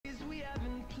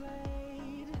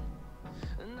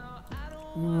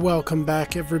Welcome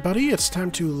back, everybody. It's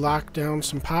time to lock down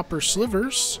some Pauper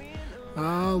Slivers.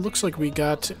 Looks like we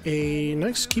got a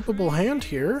nice keepable hand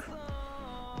here.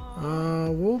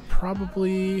 We'll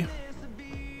probably...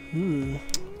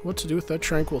 what to do with that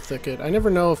Tranquil Thicket? I never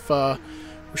know if we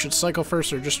should cycle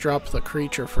first or just drop the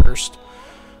creature first.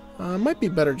 Might be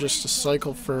better just to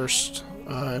cycle first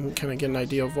and kind of get an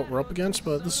idea of what we're up against,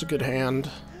 but this is a good hand.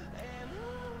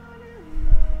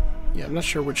 Yeah, I'm not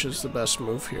sure which is the best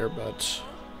move here, but...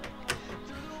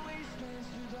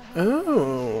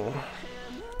 Oh...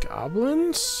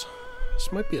 Goblins?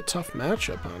 This might be a tough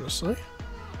matchup, honestly.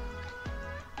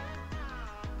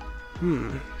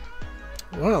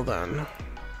 Well then.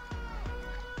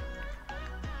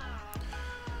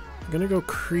 I'm gonna go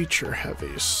creature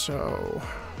heavy, so...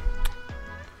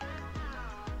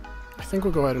 I think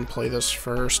we'll go ahead and play this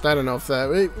first. I don't know if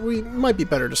that... We might be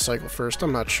better to cycle first,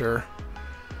 I'm not sure.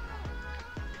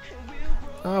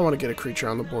 I want to get a creature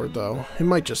on the board, though. It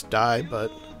might just die,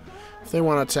 but if they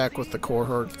want to attack with the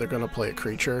cohort, they're going to play a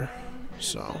creature.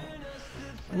 So,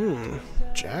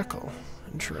 Jackal.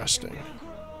 Interesting.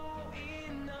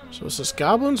 So is this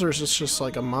goblins, or is this just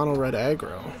like a mono-red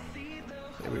aggro?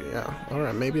 Maybe, yeah.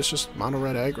 Alright, maybe it's just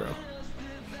mono-red aggro.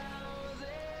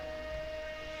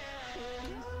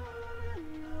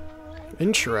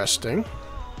 Interesting.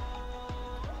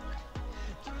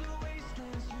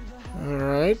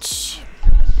 Alright.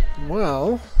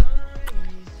 Well,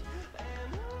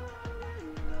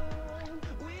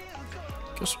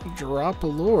 guess we'll drop a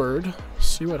Lord,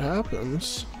 see what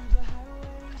happens.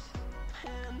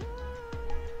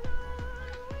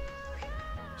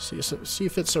 See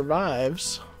if it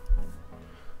survives.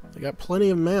 They got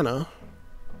plenty of mana.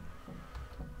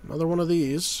 Another one of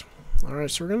these.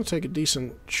 Alright, so we're going to take a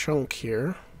decent chunk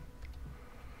here.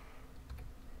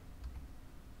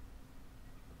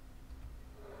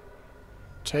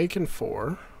 Taken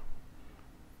 4.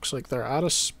 Looks like they're out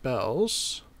of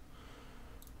spells,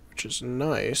 which is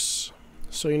nice.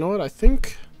 So you know what? I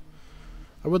think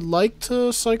I would like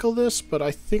to cycle this, but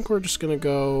I think we're just gonna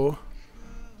go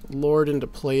Lord into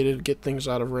Plated, get things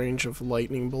out of range of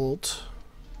Lightning Bolt.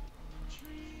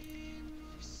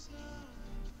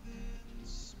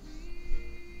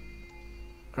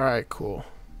 Alright, cool.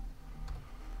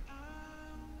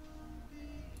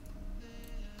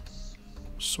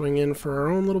 Swing in for our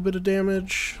own little bit of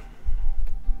damage.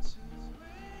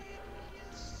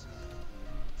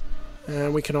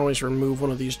 And we can always remove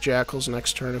one of these jackals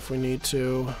next turn if we need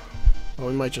to. Well,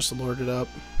 we might just lord it up.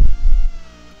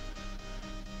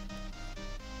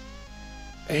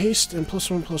 Haste and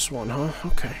 +1/+1, huh?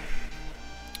 Okay.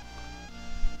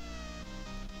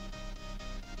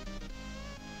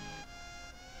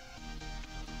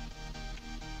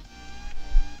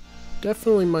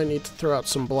 Definitely might need to throw out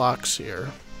some blocks here.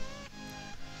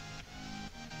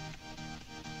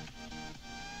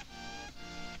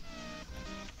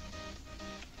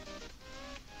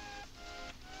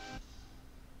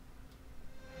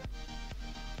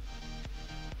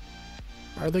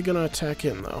 Are they going to attack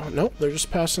in, though? Nope, they're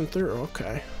just passing through.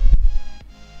 Okay.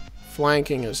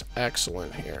 Flanking is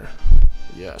excellent here.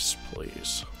 Yes,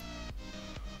 please.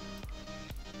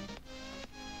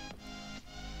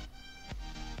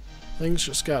 Things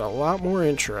just got a lot more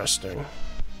interesting.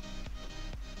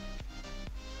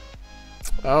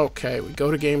 Okay, we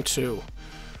go to game 2.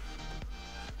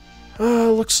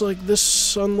 Looks like this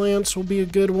Sunlance will be a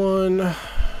good one.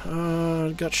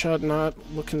 Gutshot not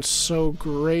looking so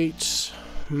great.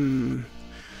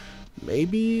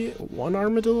 Maybe one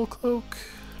Armadillo Cloak?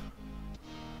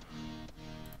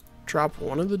 Drop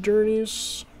one of the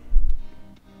Journeys.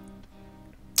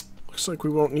 Looks like we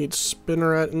won't need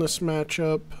Spinneret in this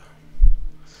matchup.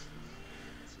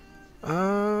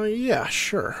 Yeah,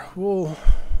 sure. We'll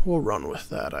run with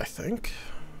that, I think.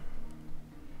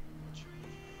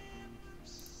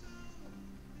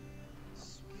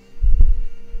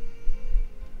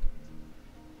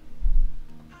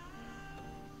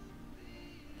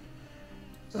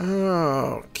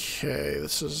 Okay,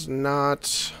 this is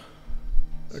not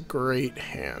a great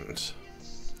hand.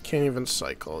 Can't even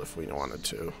cycle if we wanted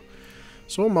to.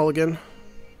 So we'll mulligan.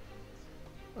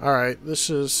 Alright, this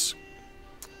is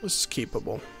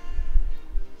keepable.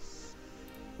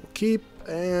 We'll keep,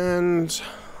 and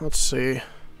let's see. I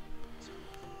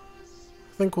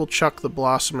think we'll chuck the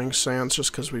Blossoming Sands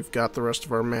just because we've got the rest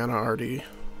of our mana already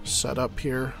set up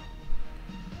here.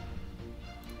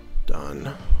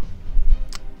 Done.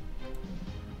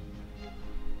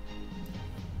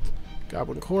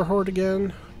 Goblin Cohort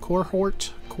again.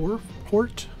 Cohort.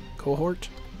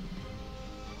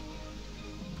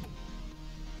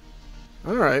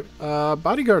 Alright,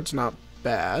 Bodyguard's not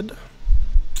bad.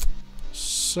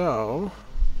 So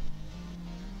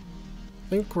I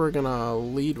think we're gonna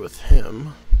lead with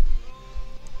him.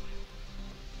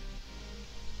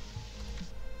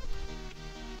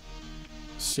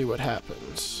 See what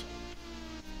happens.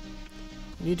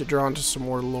 Need to draw into some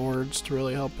more lords to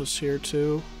really help us here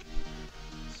too.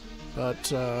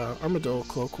 But Armadillo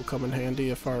Cloak will come in handy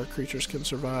if our creatures can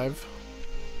survive.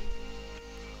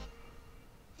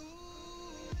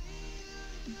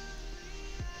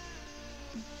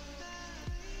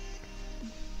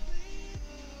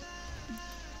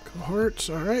 Cohorts,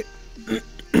 alright.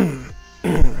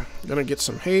 Gonna get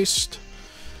some haste.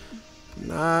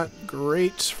 Not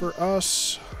great for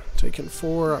us. Taking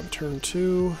 4 on turn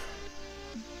 2.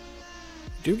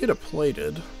 Do get a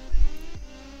plated.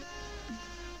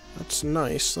 That's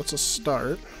nice. That's a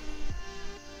start.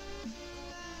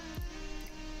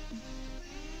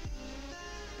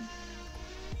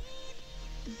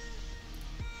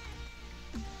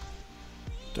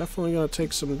 Definitely going to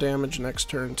take some damage next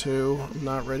turn too. I'm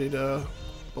not ready to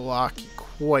block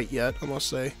quite yet unless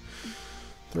they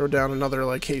throw down another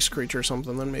like haste creature or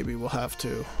something, then maybe we'll have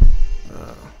to.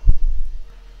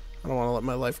 I don't want to let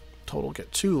my life total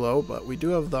get too low, but we do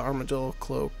have the Armadillo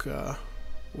Cloak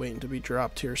waiting to be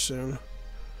dropped here soon.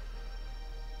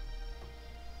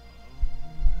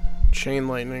 Chain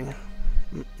Lightning.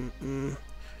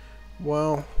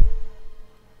 Well,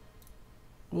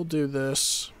 we'll do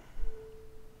this.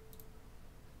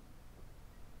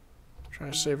 Try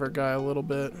to save our guy a little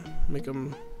bit. Make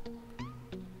him...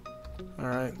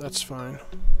 Alright, that's fine.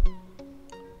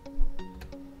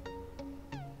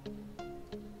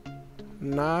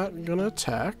 Not gonna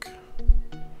attack.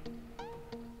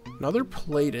 Another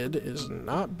plated is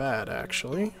not bad,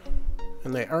 actually.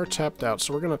 And they are tapped out,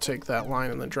 so we're gonna take that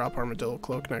line and then drop Armadillo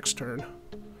Cloak next turn.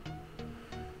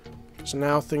 So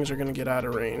now things are gonna get out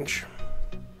of range.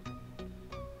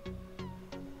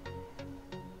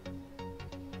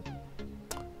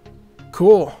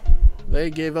 Cool.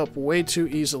 They gave up way too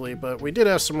easily, but we did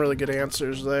have some really good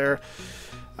answers there.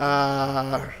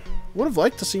 Would have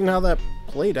liked to see how that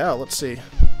played out. Let's see.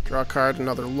 Draw a card,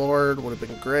 another Lord, would have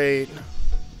been great.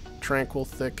 Tranquil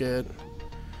Thicket.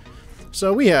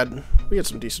 So we had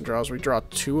some decent draws. We draw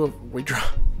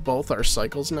both our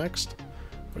cycles next,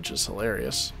 which is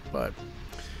hilarious. But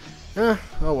oh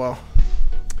well.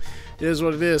 It is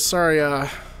what it is. Sorry,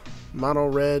 mono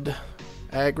red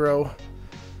aggro.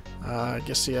 I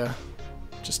guess you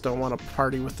just don't want to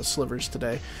party with the Slivers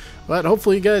today. But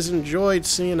hopefully you guys enjoyed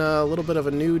seeing a little bit of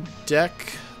a new deck.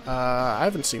 I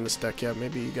haven't seen this deck yet.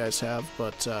 Maybe you guys have,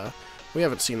 but we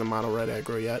haven't seen the mono red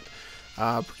aggro yet.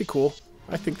 Pretty cool.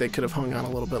 I think they could have hung on a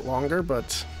little bit longer,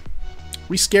 but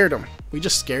we scared them. We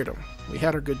just scared them. We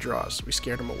had our good draws. We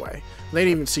scared them away. They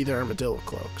didn't even see their Armadillo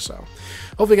Cloak. So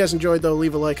hopefully you guys enjoyed, though.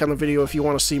 Leave a like on the video if you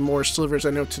want to see more Slivers. I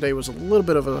know today was a little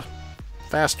bit of a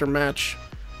faster match.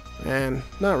 And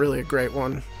not really a great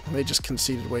one. They just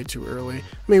conceded way too early.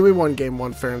 I mean, we won game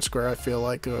 1 fair and square. I feel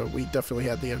like we definitely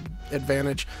had the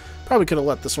advantage. Probably could have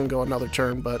let this one go another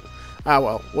turn, but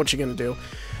well, what you gonna do?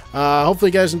 Hopefully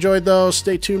you guys enjoyed, though.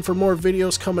 Stay tuned for more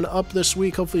videos coming up this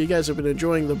week. Hopefully you guys have been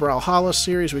enjoying the Brawlhalla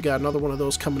series. We got another one of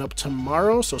those coming up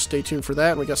tomorrow, so stay tuned for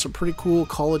that. And we got some pretty cool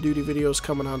Call of Duty videos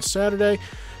coming on Saturday.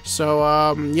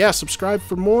 So yeah, subscribe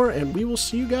for more, and we will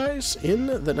see you guys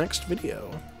in the next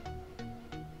video.